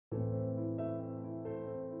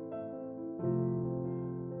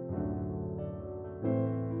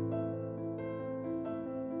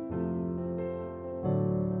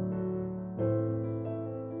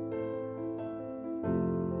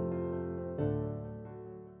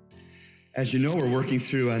As you know, we're working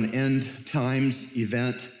through an end times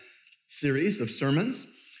event series of sermons.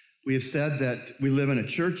 We have said that we live in a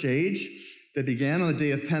church age that began on the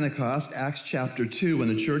day of Pentecost, Acts chapter 2, when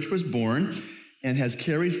the church was born, and has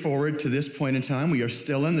carried forward to this point in time. We are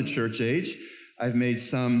still in the church age. I've made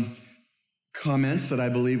some comments that I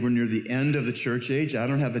believe we're near the end of the church age. I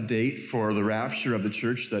don't have a date for the rapture of the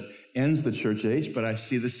church that ends the church age, but I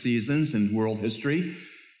see the seasons in world history.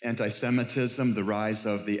 Anti-Semitism, the rise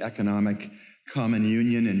of the economic common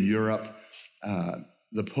union in Europe,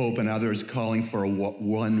 the Pope and others calling for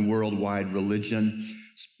one worldwide religion.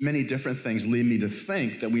 Many different things lead me to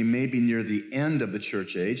think that we may be near the end of the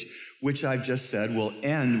church age, which I've just said will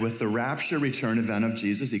end with the rapture return event of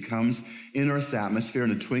Jesus. He comes in Earth's atmosphere in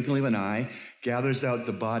the twinkling of an eye, gathers out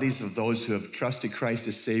the bodies of those who have trusted Christ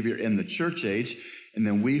as Savior in the church age, and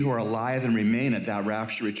then we who are alive and remain at that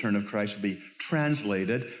rapture return of Christ will be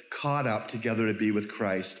translated, caught up together to be with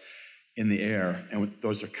Christ in the air. And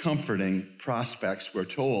those are comforting prospects, we're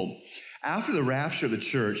told. After the rapture of the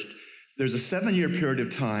church, there's a 7-year period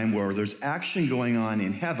of time where there's action going on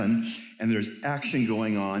in heaven and there's action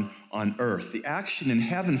going on earth. The action in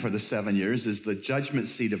heaven for the 7 years is the judgment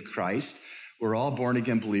seat of Christ. We're all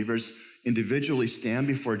born-again believers individually stand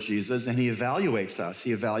before Jesus, and he evaluates us.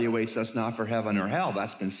 He evaluates us not for heaven or hell,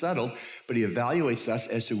 that's been settled, but he evaluates us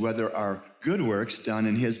as to whether our good works done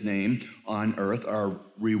in his name on earth are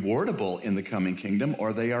rewardable in the coming kingdom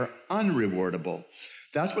or they are unrewardable.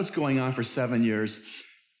 That's what's going on for 7 years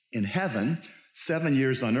in heaven. 7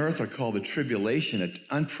 years on earth are called the tribulation, an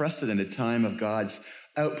unprecedented time of God's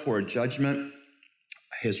outpoured judgment,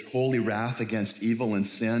 his holy wrath against evil and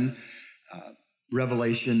sin.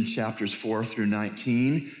 Revelation chapters 4 through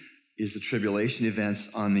 19 is the tribulation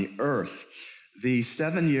events on the earth. The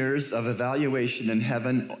 7 years of evaluation in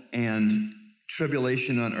heaven and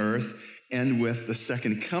tribulation on earth end with the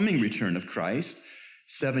second coming return of Christ.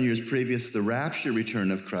 7 years previous, the rapture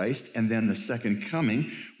return of Christ, and then the second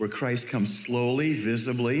coming, where Christ comes slowly,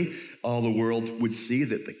 visibly. All the world would see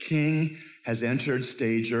that the King has entered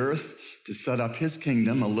stage earth to set up his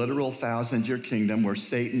kingdom, a literal 1,000-year kingdom where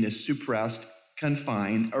Satan is suppressed,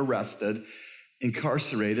 confined, arrested,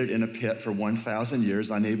 incarcerated in a pit for 1,000 years,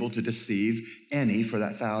 unable to deceive any for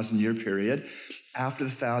that 1,000-year period. After the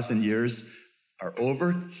 1,000 years are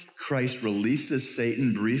over, Christ releases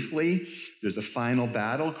Satan briefly. There's a final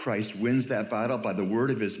battle. Christ wins that battle by the word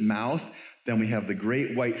of his mouth. Then we have the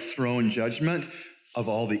great white throne judgment of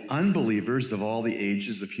all the unbelievers of all the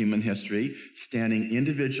ages of human history, standing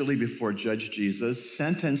individually before Judge Jesus,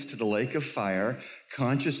 sentenced to the lake of fire,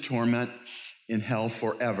 conscious torment in hell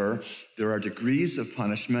forever. There are degrees of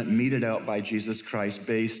punishment meted out by Jesus Christ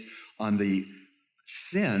based on the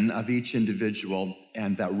sin of each individual,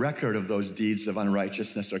 and that record of those deeds of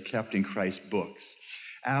unrighteousness are kept in Christ's books.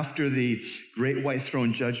 After the great white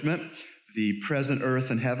throne judgment, the present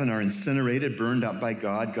earth and heaven are incinerated, burned up by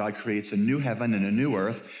God. God creates a new heaven and a new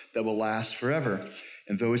earth that will last forever.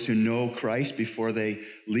 And those who know Christ before they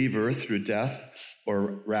leave earth through death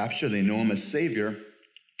or rapture, they know him as Savior.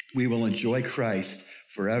 We will enjoy Christ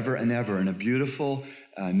forever and ever in a beautiful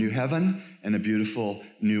new heaven and a beautiful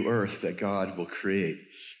new earth that God will create.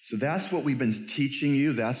 So that's what we've been teaching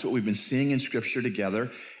you. That's what we've been seeing in Scripture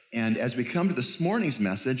together. And as we come to this morning's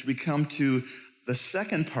message, we come to the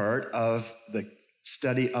second part of the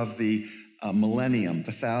study of the Millennium,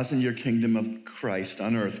 the 1,000-year kingdom of Christ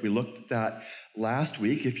on earth. We looked at that last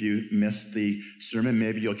week. If you missed the sermon,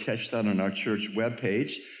 maybe you'll catch that on our church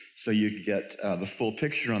webpage so you can get the full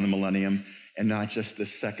picture on the Millennium and not just the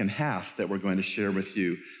second half that we're going to share with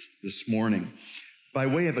you this morning. By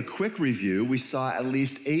way of a quick review, we saw at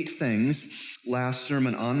least 8 things last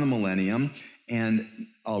sermon on the Millennium, and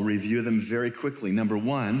I'll review them very quickly. Number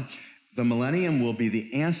 1, the Millennium will be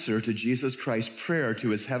the answer to Jesus Christ's prayer to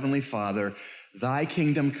his heavenly Father, "Thy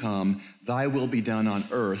kingdom come, thy will be done on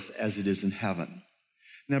earth as it is in heaven."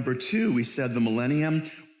 Number 2, we said the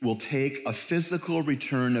Millennium will take a physical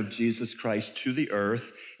return of Jesus Christ to the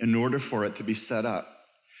earth in order for it to be set up.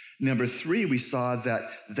 Number 3, we saw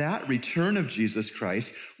that return of Jesus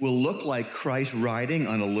Christ will look like Christ riding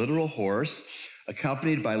on a literal horse,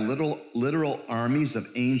 accompanied by literal armies of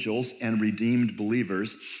angels and redeemed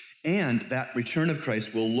believers. And that return of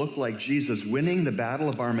Christ will look like Jesus winning the battle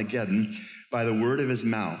of Armageddon by the word of his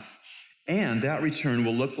mouth. And that return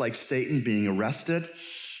will look like Satan being arrested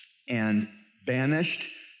and banished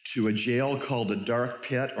to a jail called a dark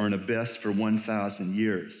pit or an abyss for 1,000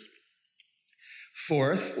 years.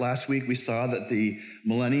 Fourth, last week we saw that the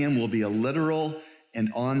Millennium will be a literal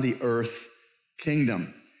and on the earth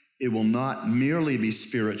kingdom. It will not merely be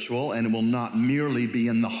spiritual, and it will not merely be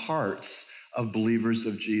in the hearts of believers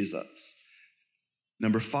of Jesus.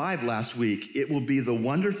 Number 5 last week, it will be the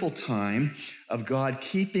wonderful time of God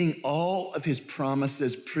keeping all of his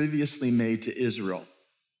promises previously made to Israel.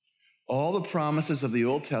 All the promises of the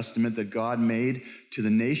Old Testament that God made to the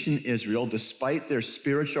nation Israel, despite their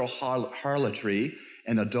spiritual harlotry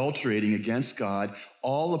and adulterating against God,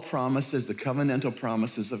 all the promises, the covenantal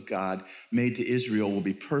promises of God made to Israel will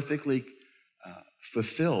be perfectly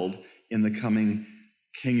fulfilled in the coming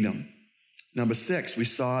kingdom. Number 6, we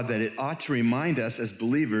saw that it ought to remind us as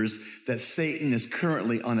believers that Satan is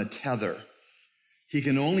currently on a tether. He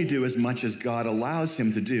can only do as much as God allows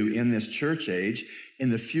him to do in this church age. In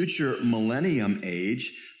the future millennium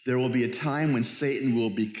age, there will be a time when Satan will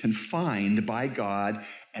be confined by God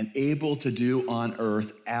and able to do on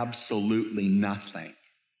earth absolutely nothing.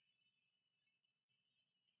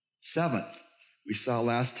 7th, we saw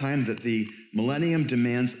last time that the millennium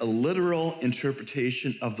demands a literal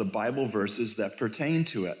interpretation of the Bible verses that pertain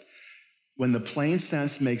to it. When the plain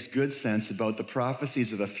sense makes good sense about the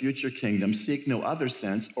prophecies of a future kingdom, seek no other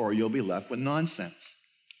sense or you'll be left with nonsense.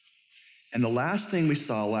 And the last thing we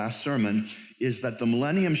saw last sermon is that the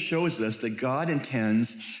millennium shows us that God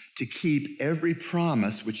intends to keep every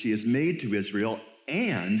promise which he has made to Israel,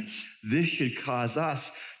 and this should cause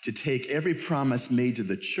us to take every promise made to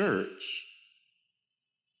the church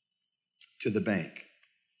to the bank.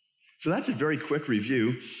 So that's a very quick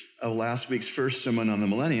review of last week's first sermon on the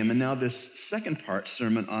millennium. And now this second part,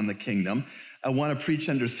 sermon on the kingdom, I want to preach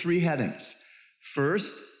under 3 headings.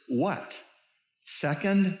 First, what?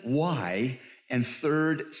 Second, why? And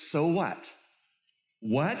third, so what?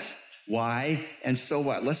 What, why, and so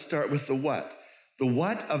what? Let's start with the what. The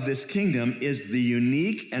what of this kingdom is the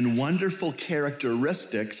unique and wonderful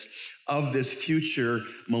characteristics of this future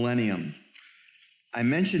millennium. I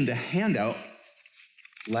mentioned a handout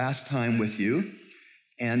last time with you,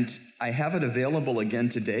 and I have it available again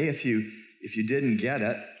today if you didn't get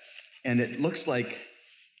it. And it looks like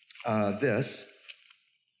this.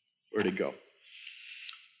 Where'd it go?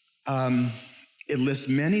 It lists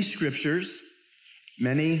many scriptures,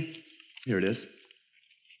 here it is,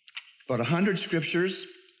 about 100 scriptures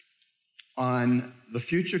on the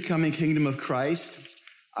future coming kingdom of Christ.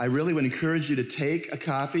 I really would encourage you to take a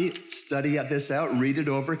copy, study this out, read it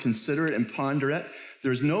over, consider it, and ponder it.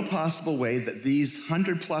 There's no possible way that these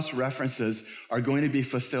 100+ references are going to be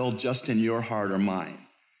fulfilled just in your heart or mind.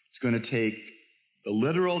 It's going to take the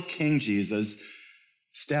literal King Jesus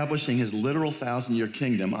establishing his literal 1,000-year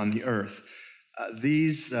kingdom on the earth.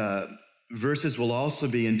 These verses will also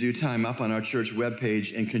be in due time up on our church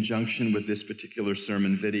webpage in conjunction with this particular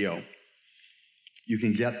sermon video. You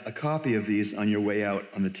can get a copy of these on your way out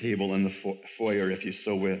on the table in the foyer if you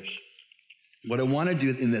so wish. What I want to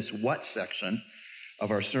do in this what section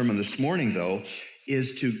of our sermon this morning, though,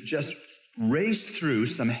 is to just race through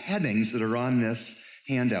some headings that are on this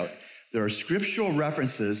handout. There are scriptural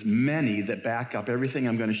references, many, that back up everything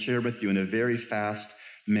I'm going to share with you in a very fast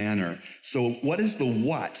manner. So what is the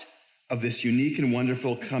what of this unique and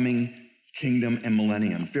wonderful coming kingdom and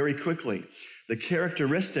millennium? Very quickly, the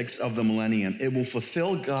characteristics of the millennium. It will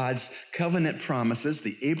fulfill God's covenant promises,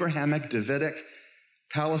 the Abrahamic, Davidic,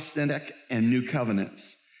 Palestinic, and new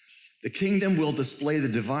covenants. The kingdom will display the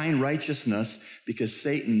divine righteousness because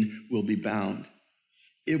Satan will be bound.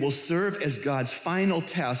 It will serve as God's final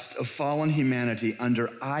test of fallen humanity under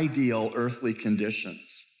ideal earthly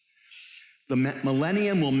conditions. The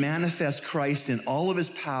millennium will manifest Christ in all of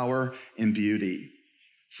his power and beauty.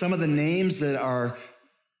 Some of the names that are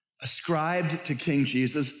ascribed to King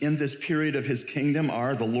Jesus in this period of his kingdom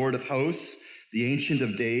are the Lord of hosts, the Ancient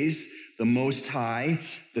of Days, the Most High,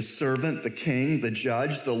 the Servant, the King, the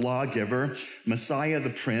Judge, the Lawgiver, Messiah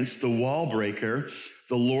the Prince, the Wallbreaker,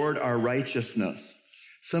 the Lord our righteousness.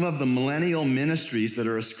 Some of the millennial ministries that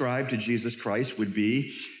are ascribed to Jesus Christ would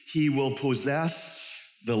be, he will possess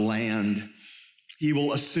the land. He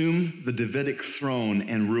will assume the Davidic throne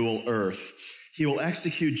and rule earth. He will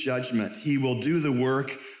execute judgment. He will do the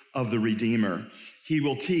work of the Redeemer. He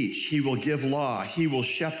will teach. He will give law. He will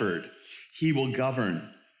shepherd. He will govern.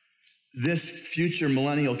 This future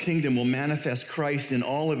millennial kingdom will manifest Christ in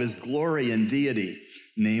all of his glory and deity,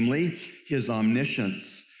 namely his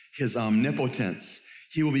omniscience, his omnipotence.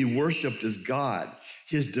 He will be worshiped as God.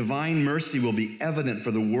 His divine mercy will be evident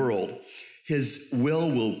for the world.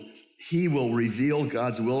 He will reveal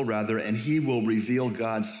God's will, and he will reveal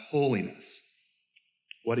God's holiness.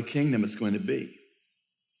 What a kingdom it's going to be.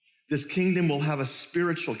 This kingdom will have a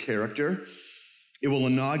spiritual character. It will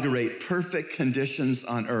inaugurate perfect conditions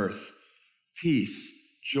on earth: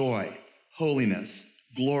 peace, joy, holiness,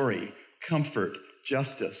 glory, comfort,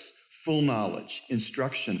 justice, full knowledge,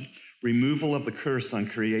 instruction, removal of the curse on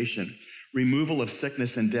creation, removal of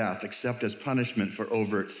sickness and death except as punishment for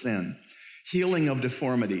overt sin, healing of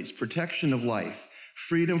deformities, protection of life,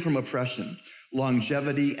 freedom from oppression,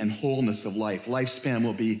 longevity and wholeness of life. Lifespan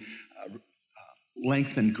will be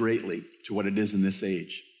lengthened greatly to what it is in this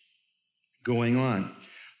age. Going on,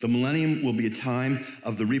 the millennium will be a time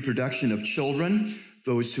of the reproduction of children,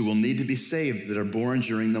 those who will need to be saved that are born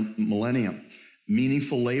during the millennium.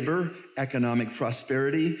 Meaningful labor, economic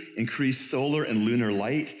prosperity, increased solar and lunar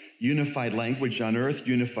light, unified language on earth,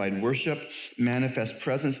 unified worship, manifest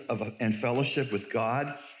presence of and fellowship with God.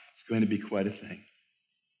 It's going to be quite a thing.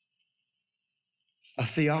 A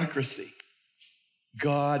theocracy,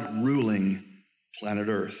 God ruling planet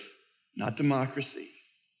Earth, not democracy,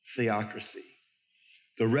 theocracy.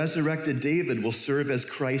 The resurrected David will serve as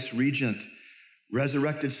Christ's regent.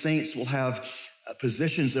 Resurrected saints will have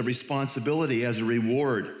positions of responsibility as a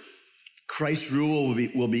reward. Christ's rule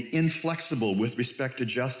will be inflexible with respect to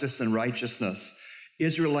justice and righteousness.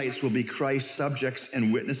 Israelites will be Christ's subjects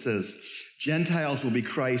and witnesses. Gentiles will be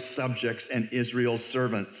Christ's subjects and Israel's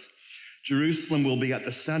servants. Jerusalem will be at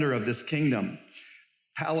the center of this kingdom.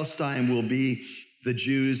 Palestine will be the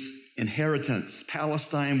Jews' inheritance.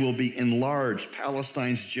 Palestine will be enlarged.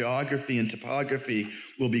 Palestine's geography and topography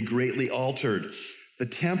will be greatly altered. The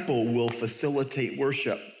temple will facilitate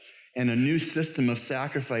worship, and a new system of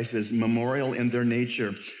sacrifices, memorial in their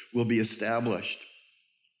nature, will be established.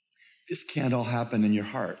 This can't all happen in your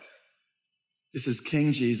heart. This is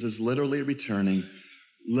King Jesus literally returning,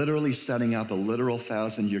 literally setting up a literal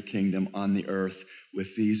 1,000-year kingdom on the earth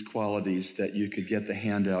with these qualities that you could get the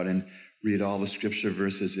handout and read all the scripture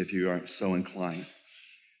verses if you are so inclined.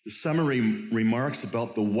 The summary remarks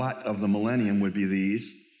about the what of the millennium would be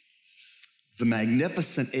these. The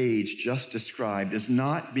magnificent age just described is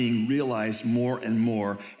not being realized more and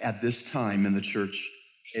more at this time in the church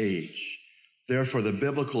age. Therefore, the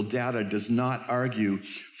biblical data does not argue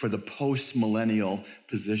for the post-millennial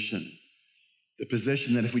position. The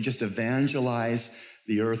position that if we just evangelize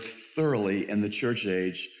the earth thoroughly in the church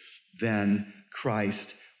age, then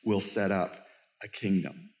Christ will set up a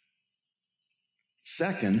kingdom.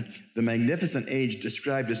 Second, the magnificent age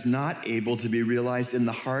described is not able to be realized in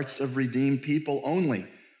the hearts of redeemed people only.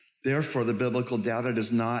 Therefore, the biblical data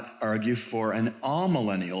does not argue for an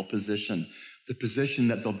all-millennial position, the position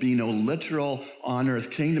that there'll be no literal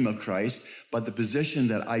on-earth kingdom of Christ, but the position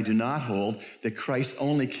that I do not hold, that Christ's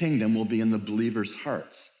only kingdom will be in the believers'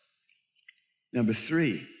 hearts. Number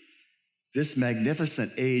three, this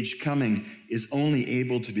magnificent age coming is only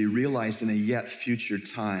able to be realized in a yet future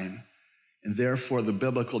time. And therefore, the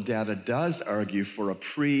biblical data does argue for a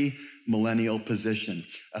pre-millennial position,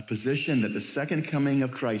 a position that the second coming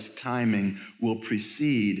of Christ's timing will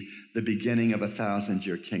precede the beginning of a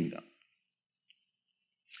 1,000-year kingdom.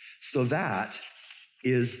 So that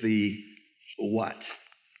is the what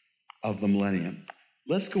of the millennium.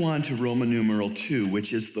 Let's go on to Roman numeral 2,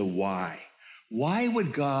 which is the why. Why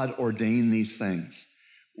would God ordain these things?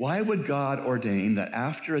 Why would God ordain that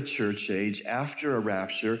after a church age, after a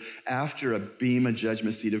rapture, after a bema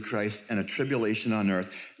judgment seat of Christ and a tribulation on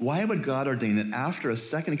earth, why would God ordain that after a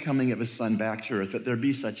second coming of his son back to earth, that there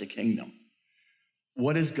be such a kingdom?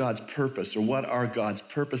 What is God's purpose, or what are God's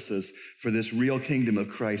purposes for this real kingdom of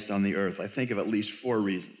Christ on the earth? I think of at least 4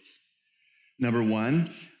 reasons. Number 1,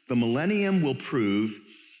 the millennium will prove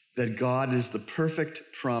that God is the perfect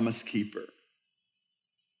promise keeper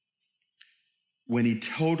when he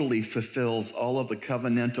totally fulfills all of the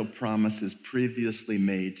covenantal promises previously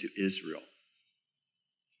made to Israel.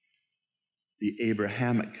 The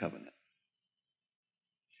Abrahamic covenant,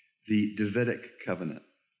 the Davidic covenant,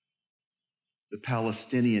 the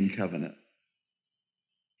Palestinian covenant,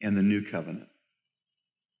 and the new covenant.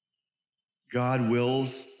 God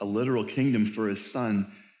wills a literal kingdom for his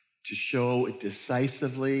son to show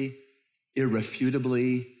decisively,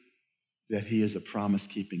 irrefutably, that he is a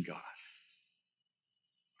promise-keeping God.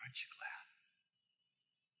 Aren't you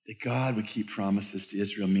glad? That God would keep promises to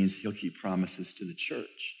Israel means he'll keep promises to the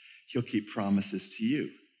church. He'll keep promises to you.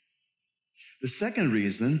 The second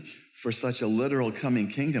reason for such a literal coming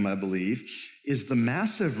kingdom, I believe, is the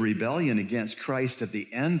massive rebellion against Christ at the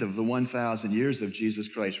end of the 1,000 years of Jesus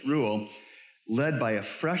Christ's rule, led by a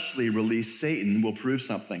freshly released Satan, will prove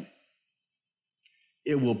something.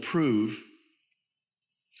 It will prove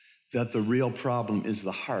that the real problem is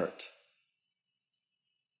the heart,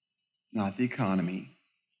 not the economy.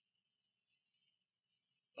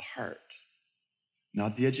 The heart.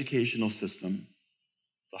 Not the educational system,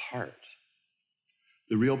 the heart.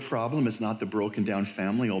 The real problem is not the broken down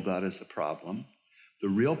family, although that is a problem. The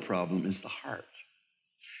real problem is the heart.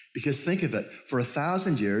 Because think of it, for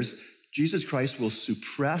 1,000 years, Jesus Christ will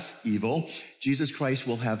suppress evil. Jesus Christ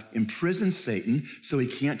will have imprisoned Satan so he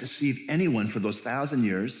can't deceive anyone for those 1,000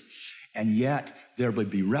 years. And yet there would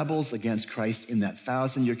be rebels against Christ in that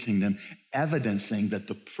 1,000-year kingdom, evidencing that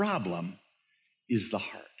the problem is the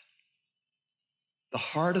heart. The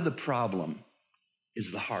heart of the problem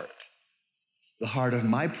is the heart. The heart of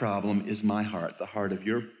my problem is my heart. The heart of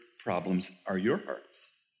your problems are your hearts.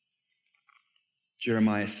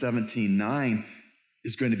 Jeremiah 17:9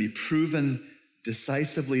 is going to be proven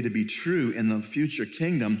decisively to be true in the future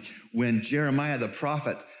kingdom when Jeremiah the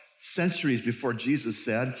prophet, centuries before Jesus,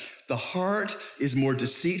 said, "The heart is more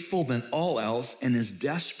deceitful than all else and is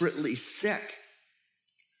desperately sick.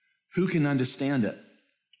 Who can understand it?"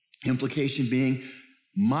 Implication being,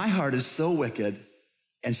 my heart is so wicked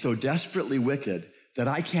and so desperately wicked that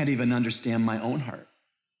I can't even understand my own heart.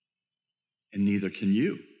 And neither can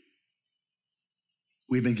you.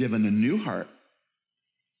 We've been given a new heart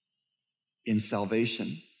in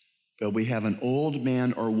salvation, but we have an old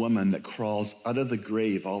man or woman that crawls out of the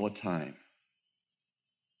grave all the time,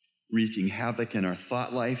 wreaking havoc in our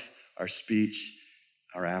thought life, our speech,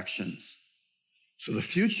 our actions. So the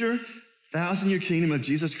future 1,000-year kingdom of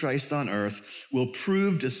Jesus Christ on earth will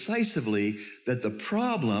prove decisively that the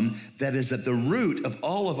problem that is at the root of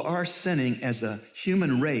all of our sinning as a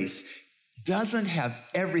human race doesn't have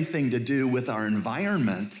everything to do with our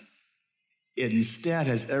environment. It instead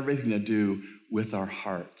has everything to do with our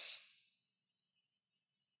hearts.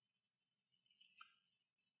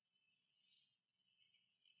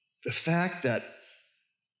 The fact that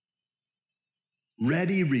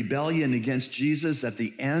ready rebellion against Jesus at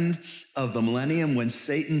the end of the millennium, when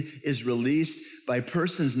Satan is released by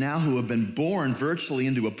persons now who have been born virtually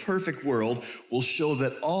into a perfect world, will show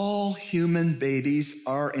that all human babies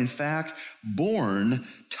are in fact born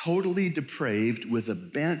totally depraved with a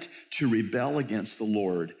bent to rebel against the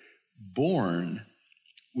Lord, born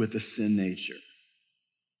with a sin nature.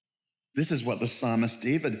 This is what the psalmist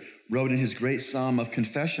David wrote in his great psalm of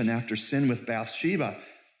confession after sin with Bathsheba.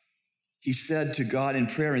 He said to God in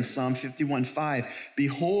prayer in Psalm 51:5,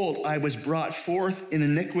 "Behold, I was brought forth in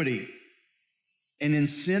iniquity, and in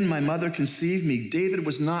sin my mother conceived me." David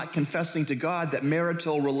was not confessing to God that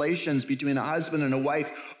marital relations between a husband and a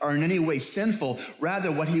wife are in any way sinful.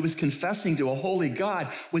 Rather, what he was confessing to a holy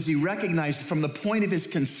God was he recognized from the point of his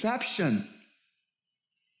conception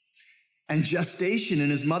and gestation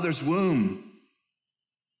in his mother's womb,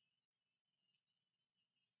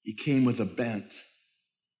 he came with a bent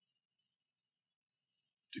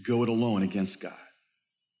to go it alone against God,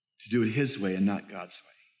 to do it his way and not God's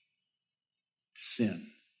way, to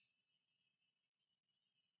sin.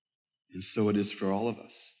 And so it is for all of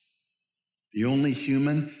us. The only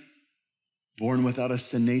human born without a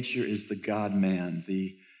sin nature is the God-man,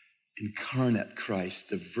 the incarnate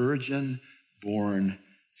Christ, the virgin-born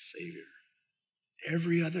Savior.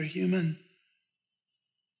 Every other human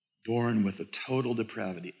born with a total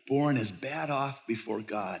depravity, born as bad off before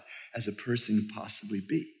God as a person could possibly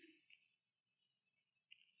be.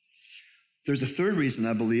 There's a third reason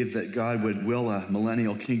I believe that God would will a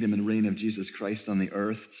millennial kingdom and reign of Jesus Christ on the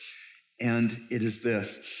earth, and it is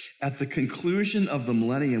this. At the conclusion of the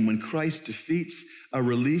millennium, when Christ defeats a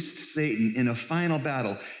released Satan in a final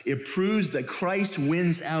battle, it proves that Christ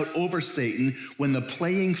wins out over Satan when the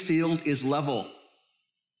playing field is level.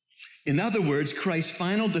 In other words, Christ's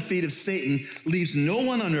final defeat of Satan leaves no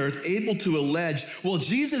one on earth able to allege, well,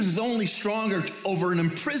 Jesus is only stronger over an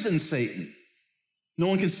imprisoned Satan. No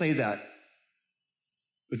one can say that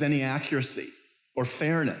with any accuracy or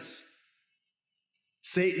fairness.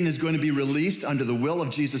 Satan is going to be released under the will of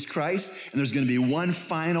Jesus Christ, and there's going to be one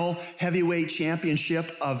final heavyweight championship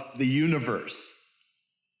of the universe.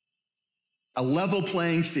 A level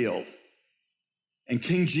playing field. And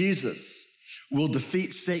King Jesus will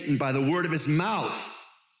defeat Satan by the word of his mouth,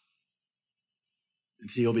 and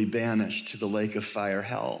he'll be banished to the lake of fire,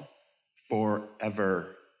 hell,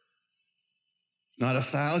 forever. Not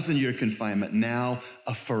 1,000-year confinement, now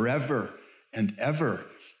a forever and ever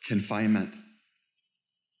confinement.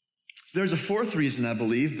 There's a fourth reason I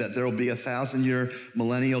believe that there will be a 1,000-year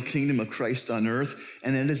millennial kingdom of Christ on earth,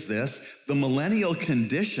 and it is this: the millennial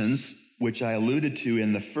conditions, which I alluded to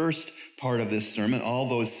in the first part of this sermon, all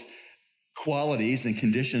those qualities and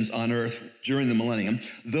conditions on earth during the millennium,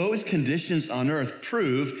 those conditions on earth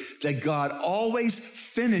prove that God always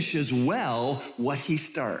finishes well what he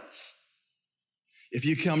starts. If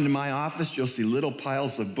you come to my office, you'll see little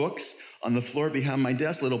piles of books on the floor behind my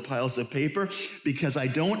desk, little piles of paper, because I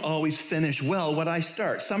don't always finish well what I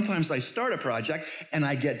start. Sometimes I start a project and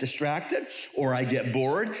I get distracted or I get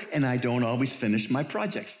bored and I don't always finish my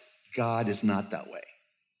projects. God is not that way.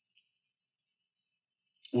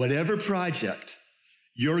 Whatever project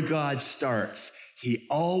your God starts, he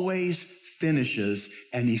always finishes,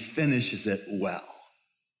 and he finishes it well.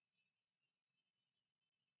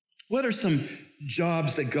 What are some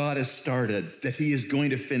jobs that God has started that he is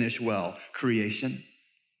going to finish well? Creation,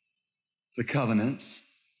 the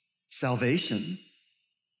covenants, salvation,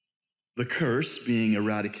 the curse being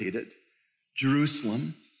eradicated,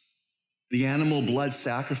 Jerusalem, the animal blood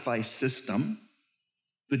sacrifice system,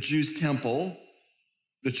 the Jews' temple,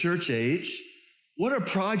 the church age. What are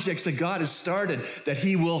projects that God has started that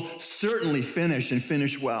he will certainly finish and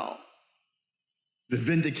finish well? The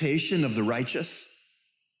vindication of the righteous,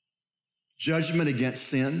 judgment against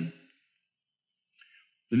sin,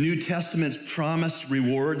 the New Testament's promised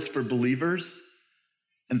rewards for believers,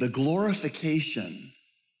 and the glorification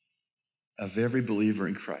of every believer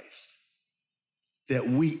in Christ. That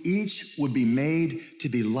we each would be made to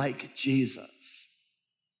be like Jesus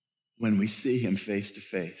when we see him face to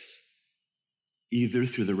face, either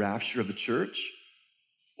through the rapture of the church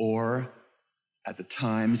or at the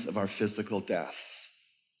times of our physical deaths.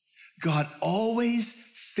 God always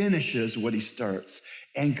finishes what he starts,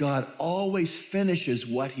 and God always finishes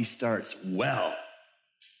what he starts well,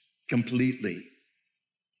 completely.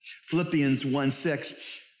 Philippians 1:6,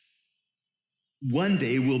 one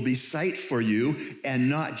day will be sight for you and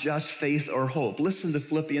not just faith or hope. Listen to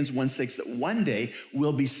Philippians 1:6, that one day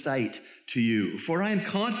will be sight to you. For I am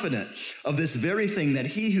confident of this very thing, that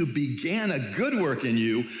he who began a good work in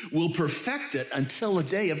you will perfect it until the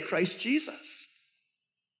day of Christ Jesus.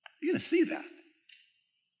 You're going to see that.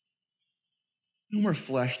 No more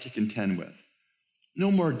flesh to contend with.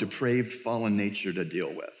 No more depraved fallen nature to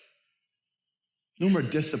deal with. No more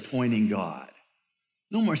disappointing God.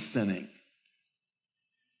 No more sinning.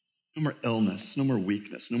 No more illness, no more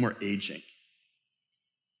weakness, no more aging.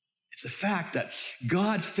 It's a fact that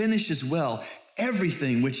God finishes well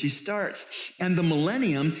everything which he starts. And the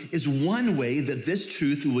millennium is one way that this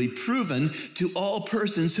truth will be proven to all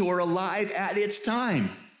persons who are alive at its time.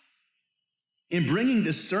 In bringing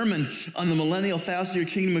this sermon on the millennial 1,000-year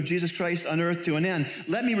kingdom of Jesus Christ on earth to an end,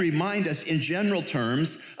 let me remind us in general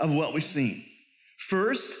terms of what we've seen.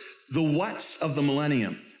 First, the what's of the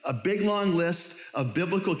millennium. A big long list of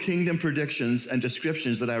biblical kingdom predictions and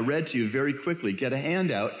descriptions that I read to you very quickly. Get a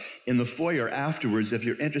handout in the foyer afterwards if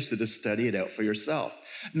you're interested to study it out for yourself.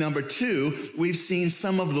 Number two, we've seen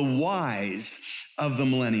some of the whys of the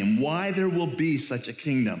millennium, why there will be such a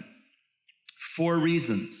kingdom. 4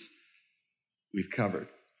 reasons we've covered.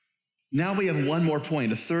 Now we have one more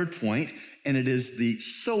point, a third point, and it is the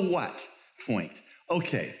so what point.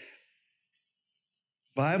 Okay.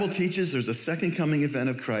 Bible teaches there's a second coming event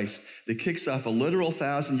of Christ that kicks off a literal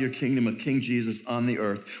 1,000-year kingdom of King Jesus on the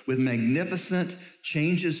earth with magnificent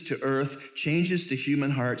changes to earth, changes to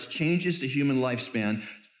human hearts, changes to human lifespan.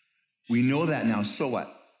 We know that now. So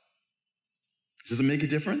what? Does it make a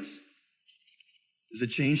difference? Does it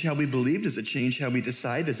change how we believe? Does it change how we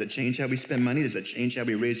decide? Does it change how we spend money? Does it change how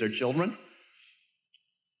we raise our children?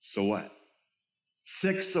 So what?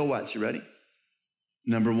 6 so whats. You ready?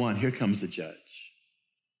 Number 1, here comes the judge.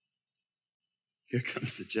 Here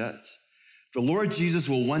comes the judge. The Lord Jesus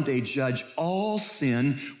will one day judge all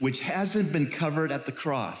sin which hasn't been covered at the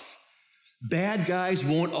cross. Bad guys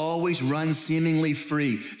won't always run seemingly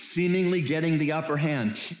free, seemingly getting the upper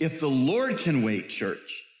hand. If the Lord can wait,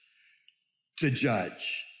 church, to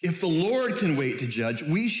judge, if the Lord can wait to judge,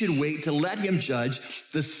 we should wait to let him judge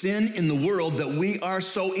the sin in the world that we are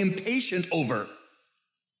so impatient over.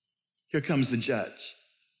 Here comes the judge.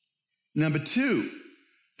 Number 2,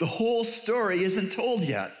 the whole story isn't told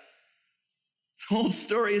yet. The whole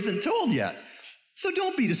story isn't told yet. So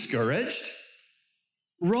don't be discouraged.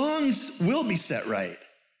 Wrongs will be set right.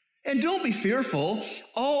 And don't be fearful.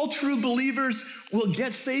 All true believers will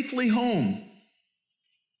get safely home.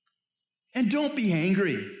 And don't be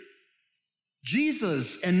angry.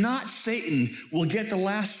 Jesus and not Satan will get the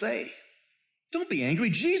last say. Don't be angry.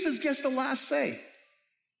 Jesus gets the last say.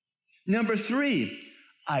 Number 3,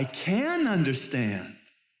 I can understand.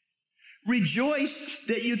 Rejoice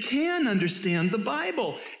that you can understand the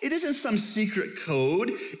Bible. It isn't some secret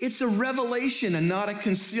code. It's a revelation and not a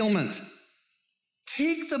concealment.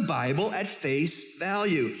 Take the Bible at face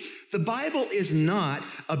value. The Bible is not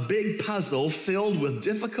a big puzzle filled with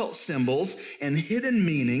difficult symbols and hidden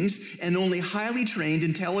meanings, and only highly trained,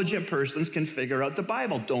 intelligent persons can figure out the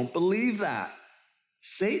Bible. Don't believe that.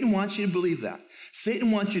 Satan wants you to believe that.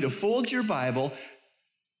 Satan wants you to fold your Bible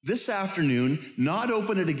this afternoon, not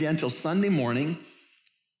open it again till Sunday morning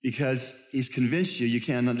because he's convinced you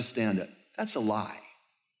can't understand it. That's a lie.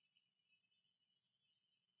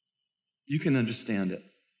 You can understand it.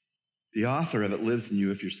 The author of it lives in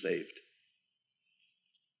you if you're saved.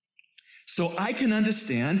 So I can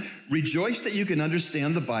understand, rejoice that you can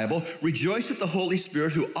understand the Bible, rejoice that the Holy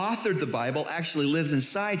Spirit who authored the Bible actually lives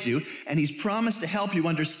inside you, and he's promised to help you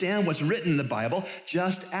understand what's written in the Bible.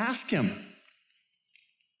 Just ask him.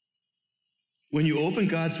 When you open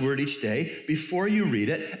God's word each day, before you read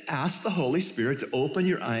it, ask the Holy Spirit to open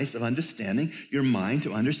your eyes of understanding, your mind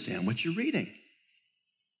to understand what you're reading.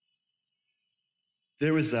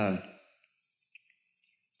 There was a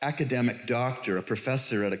academic doctor, a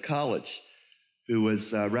professor at a college, who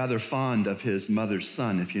was rather fond of his mother's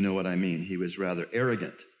son, if you know what I mean. He was rather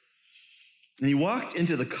arrogant. And he walked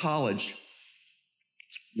into the college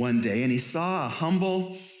one day and he saw a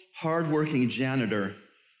humble, hardworking janitor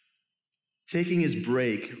taking his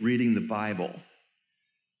break reading the Bible.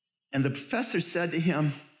 And the professor said to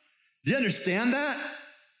him, "Do you understand that?"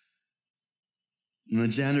 And the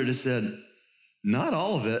janitor said, "Not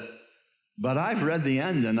all of it, but I've read the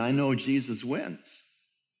end and I know Jesus wins."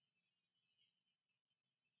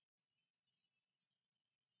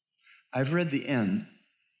 I've read the end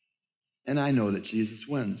and I know that Jesus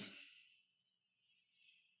wins.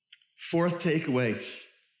 Fourth takeaway,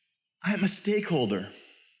 I'm a stakeholder.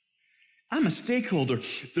 I'm a stakeholder.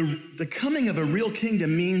 The coming of a real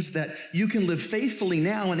kingdom means that you can live faithfully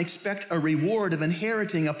now and expect a reward of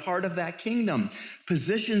inheriting a part of that kingdom.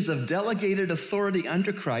 Positions of delegated authority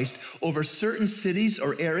under Christ over certain cities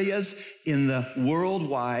or areas in the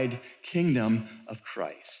worldwide kingdom of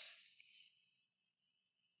Christ.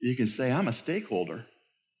 You can say, I'm a stakeholder.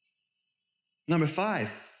 Number 5,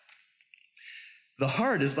 the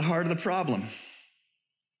heart is the heart of the problem.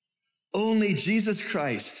 Only Jesus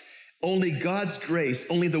Christ, only God's grace,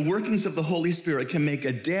 only the workings of the Holy Spirit can make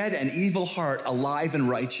a dead and evil heart alive and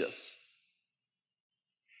righteous.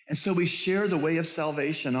 And so we share the way of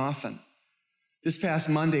salvation often. This past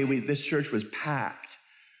Monday, this church was packed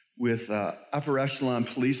with upper echelon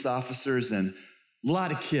police officers and a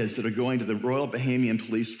lot of kids that are going to the Royal Bahamian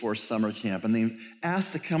Police Force summer camp. And they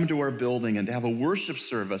asked to come to our building and to have a worship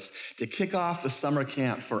service to kick off the summer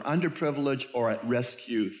camp for underprivileged or at-risk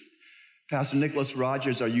youth. Pastor Nicholas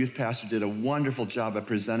Rogers, our youth pastor, did a wonderful job of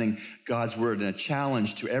presenting God's word and a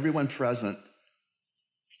challenge to everyone present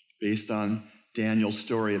based on Daniel's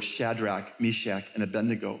story of Shadrach, Meshach, and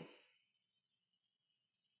Abednego.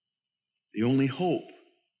 The only hope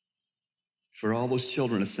for all those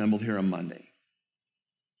children assembled here on Monday,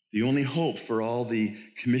 the only hope for all the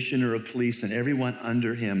commissioner of police and everyone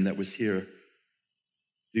under him that was here,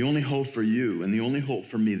 the only hope for you and the only hope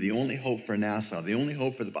for me, the only hope for Nassau, the only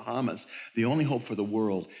hope for the Bahamas, the only hope for the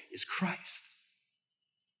world is Christ.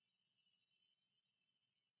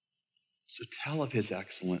 So tell of his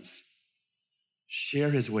excellence. Share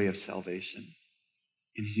his way of salvation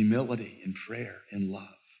in humility, in prayer, in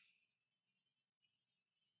love.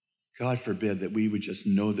 God forbid that we would just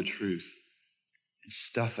know the truth and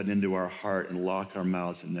stuff it into our heart and lock our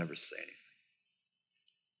mouths and never say anything.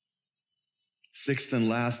 Sixth and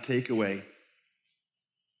last takeaway,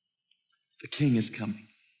 the King is coming.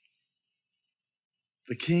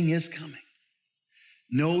 The King is coming.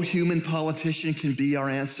 No human politician can be our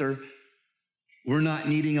answer. We're not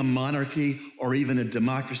needing a monarchy or even a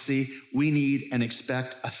democracy. We need and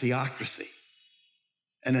expect a theocracy.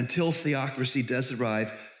 And until theocracy does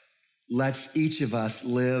arrive, let's each of us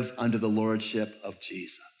live under the lordship of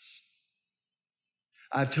Jesus.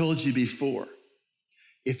 I've told you before,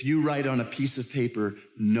 if you write on a piece of paper,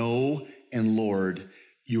 no and Lord,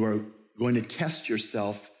 you are going to test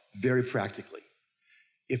yourself very practically.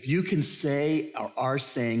 If you can say or are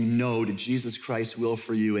saying no to Jesus Christ's will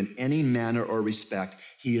for you in any manner or respect,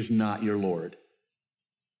 he is not your Lord.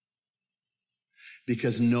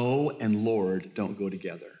 Because no and Lord don't go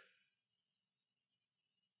together.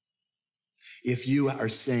 If you are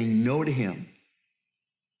saying no to him,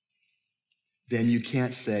 then you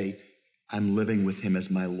can't say, I'm living with him as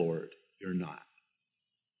my Lord. You're not.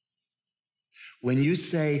 When you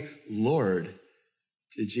say Lord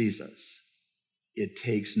to Jesus, it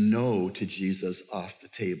takes no to Jesus off the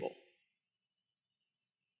table.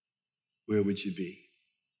 Where would you be?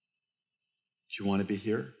 Do you want to be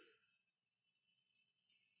here?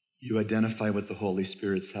 You identify with the Holy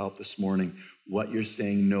Spirit's help this morning what you're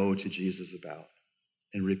saying no to Jesus about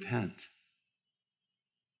and repent.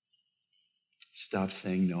 Stop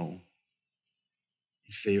saying no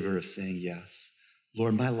in favor of saying yes.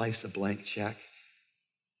 Lord, my life's a blank check.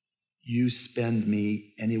 You spend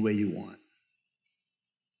me any way you want.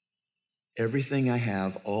 Everything I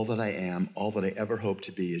have, all that I am, all that I ever hope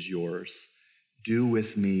to be is yours. Do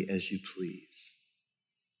with me as you please.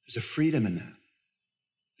 There's a freedom in that.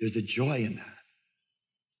 There's a joy in that.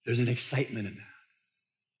 There's an excitement in that.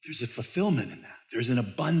 There's a fulfillment in that. There's an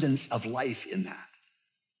abundance of life in that.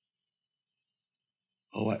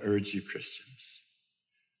 Oh, I urge you, Christians,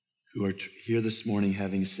 who are here this morning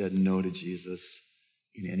having said no to Jesus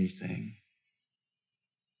in anything,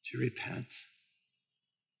 to repent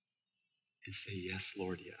and say, yes,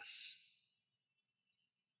 Lord, yes.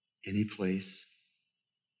 Any place,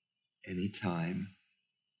 any time,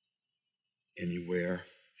 anywhere.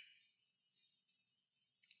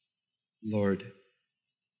 Lord,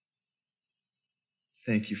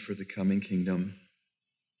 thank you for the coming kingdom.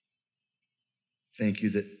 Thank you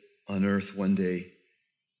that on earth one day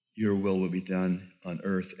your will be done on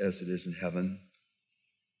earth as it is in heaven,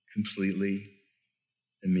 completely,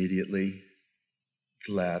 immediately,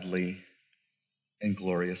 gladly, and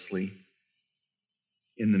gloriously.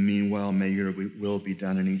 In the meanwhile, may your will be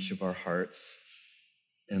done in each of our hearts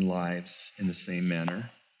and lives in the same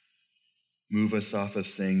manner. Move us off of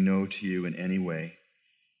saying no to you in any way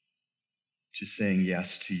to saying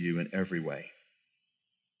yes to you in every way.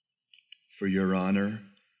 For your honor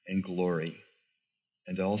and glory,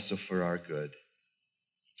 and also for our good.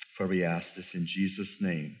 For we ask this in Jesus'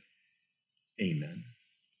 name, amen.